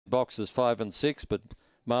boxes 5 and 6, but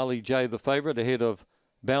Marley J the favourite ahead of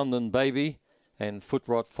Boundin' Baby and Foot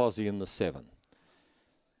Rot Fozzie in the 7.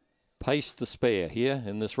 Pace to spare here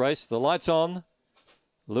in this race. The lights on.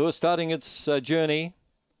 Lure starting its journey.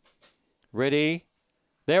 Ready.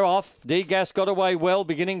 They're off. D-Gas got away well,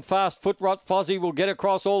 beginning fast. Foot Rot Fozzie will get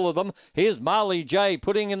across all of them. Here's Marley J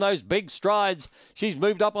putting in those big strides. She's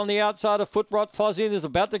moved up on the outside of Foot Rot Fozzie and is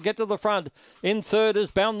about to get to the front. In third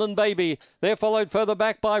is Boundin' Baby. They're followed further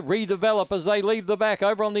back by Redevelop as they leave the back.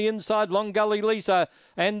 Over on the inside, Long Gully Lisa.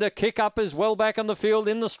 And the kick up is well back on the field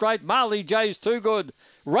in the straight. Marley J's too good.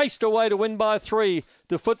 Raced away to win by 3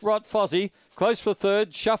 to Foot Rot Fozzie. Close for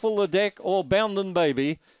third, Shuffle the Deck or Boundin'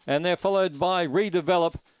 Baby. And they're followed by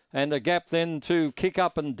Redevelop. And a gap then to Kick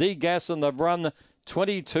Up and D-Gas, and they've run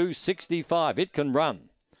 22.65. It can run.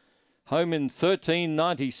 Home in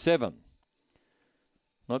 13.97.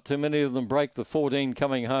 Not too many of them break the 14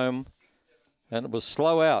 coming home. And it was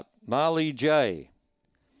slow out. Marley J.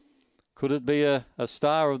 Could it be a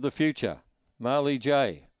star of the future? Marley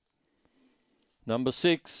J. Number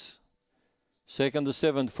 6. Second to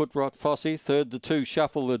 7, Foot Rot Fozzie. Third to 2,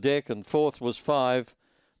 Shuffle the Deck. And fourth was 5,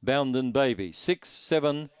 Boundin' Baby. 6,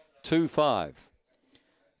 7, 2, 5.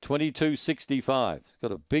 22.65. It's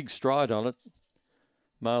got a big stride on it.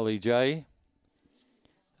 Marley J.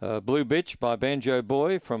 Blue Bitch by Banjo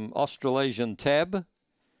Boy from Australasian Tab.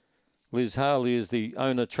 Liz Harley is the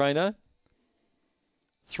owner-trainer.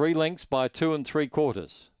 3 lengths by 2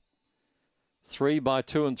 3/4. 3 by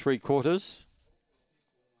 2 3/4.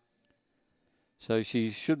 So she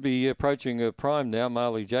should be approaching her prime now,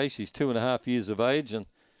 Marley J. She's 2.5 years of age, and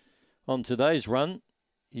on today's run,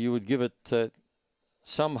 you would give it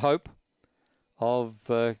some hope of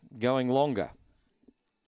going longer.